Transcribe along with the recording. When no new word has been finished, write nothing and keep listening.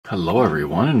Hello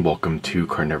everyone and welcome to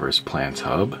Carnivorous Plants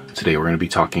Hub. Today we're going to be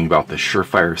talking about the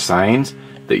surefire signs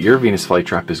that your Venus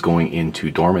flytrap is going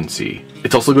into dormancy.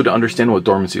 It's also good to understand what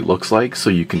dormancy looks like so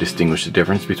you can distinguish the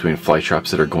difference between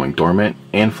flytraps that are going dormant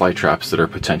and flytraps that are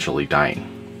potentially dying.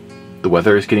 The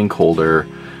weather is getting colder,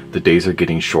 the days are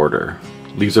getting shorter,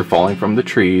 leaves are falling from the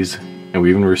trees, and we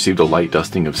even received a light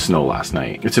dusting of snow last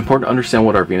night. It's important to understand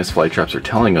what our Venus flytraps are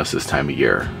telling us this time of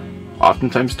year.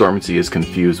 Oftentimes dormancy is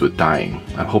confused with dying.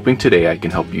 I'm hoping today I can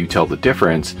help you tell the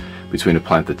difference between a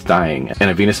plant that's dying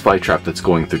and a Venus flytrap that's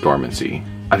going through dormancy.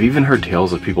 I've even heard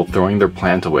tales of people throwing their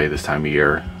plant away this time of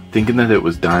year, thinking that it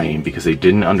was dying because they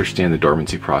didn't understand the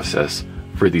dormancy process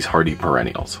for these hardy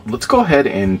perennials. Let's go ahead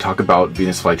and talk about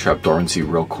Venus flytrap dormancy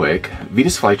real quick.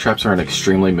 Venus flytraps are an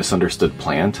extremely misunderstood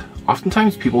plant.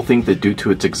 Oftentimes people think that due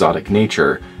to its exotic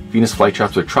nature, Venus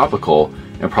flytraps are tropical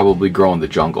and probably grow in the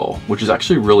jungle, which is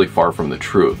actually really far from the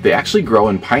truth. They actually grow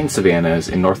in pine savannas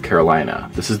in North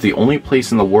Carolina. This is the only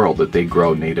place in the world that they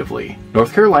grow natively.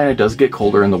 North Carolina does get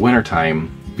colder in the wintertime.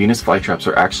 Venus flytraps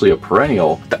are actually a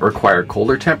perennial that require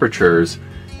colder temperatures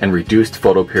and reduced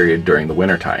photoperiod during the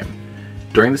wintertime.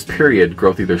 During this period,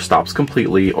 growth either stops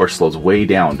completely or slows way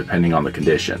down depending on the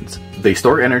conditions. They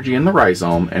store energy in the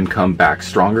rhizome and come back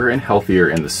stronger and healthier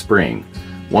in the spring,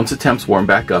 once the temps warm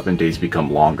back up and days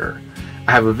become longer.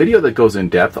 I have a video that goes in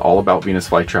depth all about Venus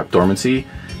flytrap dormancy.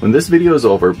 When this video is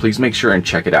over, please make sure and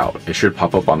check it out. It should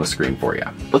pop up on the screen for you.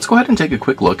 Let's go ahead and take a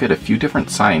quick look at a few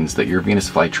different signs that your Venus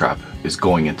flytrap is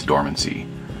going into dormancy.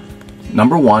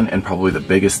 Number one, and probably the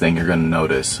biggest thing you're going to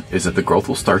notice, is that the growth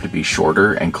will start to be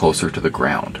shorter and closer to the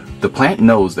ground. The plant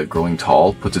knows that growing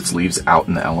tall puts its leaves out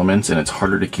in the elements and it's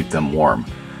harder to keep them warm.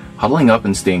 Huddling up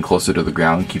and staying closer to the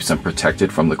ground keeps them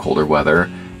protected from the colder weather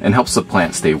and helps the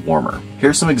plant stay warmer.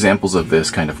 Here's some examples of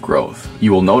this kind of growth.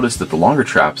 You will notice that the longer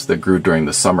traps that grew during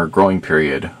the summer growing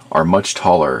period are much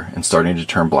taller and starting to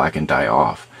turn black and die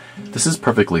off. This is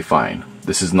perfectly fine.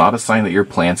 This is not a sign that your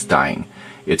plant's dying.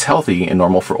 It's healthy and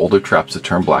normal for older traps to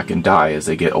turn black and die as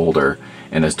they get older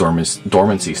and as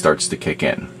dormancy starts to kick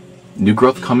in. New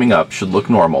growth coming up should look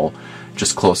normal,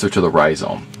 just closer to the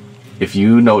rhizome. If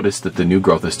you notice that the new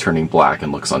growth is turning black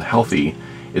and looks unhealthy,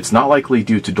 it's not likely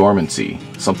due to dormancy.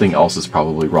 Something else is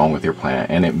probably wrong with your plant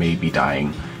and it may be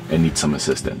dying and needs some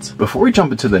assistance. Before we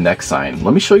jump into the next sign,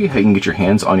 let me show you how you can get your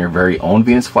hands on your very own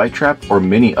Venus flytrap or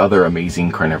many other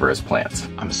amazing carnivorous plants.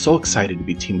 I'm so excited to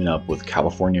be teaming up with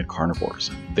California Carnivorous.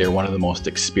 They are one of the most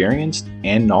experienced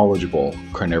and knowledgeable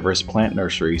carnivorous plant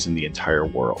nurseries in the entire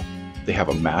world. They have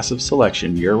a massive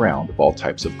selection year-round of all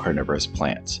types of carnivorous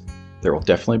plants. There will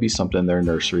definitely be something in their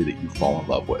nursery that you fall in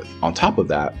love with. On top of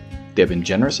that, they have been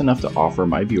generous enough to offer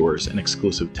my viewers an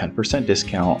exclusive 10%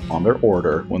 discount on their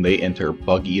order when they enter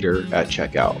Bug Eater at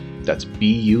checkout. That's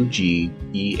B-U-G-E-A-T-E-R,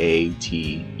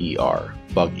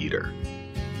 Bug Eater.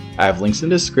 I have links in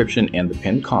the description and the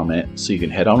pinned comment so you can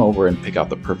head on over and pick out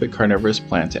the perfect carnivorous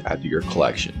plant to add to your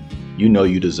collection. You know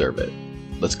you deserve it.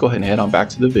 Let's go ahead and head on back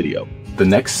to the video. The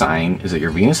next sign is that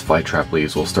your Venus flytrap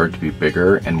leaves will start to be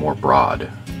bigger and more broad.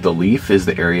 The leaf is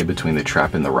the area between the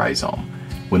trap and the rhizome.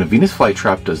 When a Venus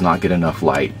flytrap does not get enough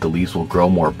light, the leaves will grow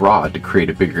more broad to create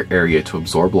a bigger area to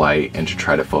absorb light and to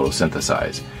try to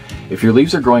photosynthesize. If your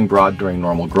leaves are growing broad during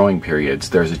normal growing periods,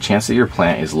 there is a chance that your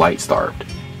plant is light starved.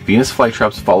 Venus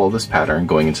flytraps follow this pattern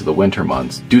going into the winter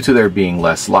months due to there being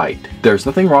less light. There's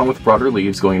nothing wrong with broader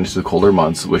leaves going into the colder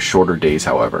months with shorter days,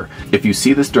 however. If you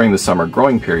see this during the summer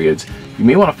growing periods, you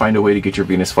may want to find a way to get your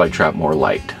Venus flytrap more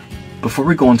light. Before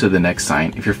we go into the next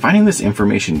sign, if you're finding this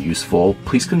information useful,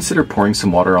 please consider pouring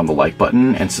some water on the like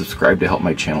button and subscribe to help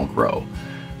my channel grow.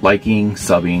 Liking,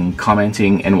 subbing,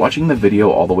 commenting, and watching the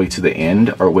video all the way to the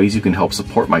end are ways you can help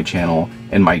support my channel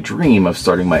and my dream of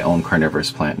starting my own carnivorous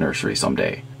plant nursery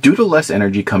someday. Due to less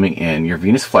energy coming in, your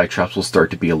Venus flytraps will start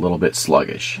to be a little bit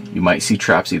sluggish. You might see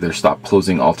traps either stop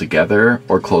closing altogether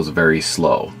or close very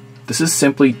slow. This is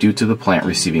simply due to the plant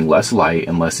receiving less light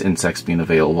and less insects being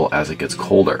available as it gets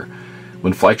colder.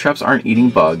 When flytraps aren't eating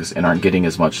bugs and aren't getting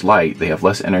as much light, they have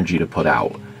less energy to put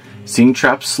out. Seeing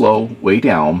traps slow way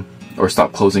down or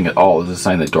stop closing at all is a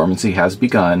sign that dormancy has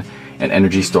begun and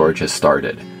energy storage has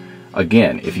started.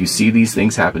 Again, if you see these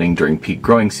things happening during peak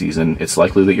growing season, it's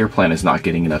likely that your plant is not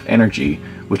getting enough energy,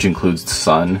 which includes the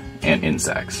sun and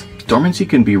insects. Dormancy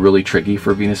can be really tricky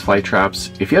for Venus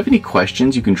flytraps. If you have any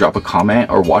questions, you can drop a comment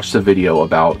or watch the video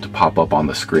about to pop up on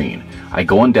the screen. I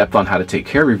go in depth on how to take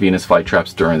care of your Venus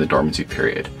flytraps during the dormancy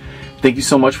period. Thank you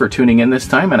so much for tuning in this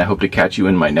time, and I hope to catch you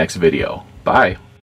in my next video. Bye!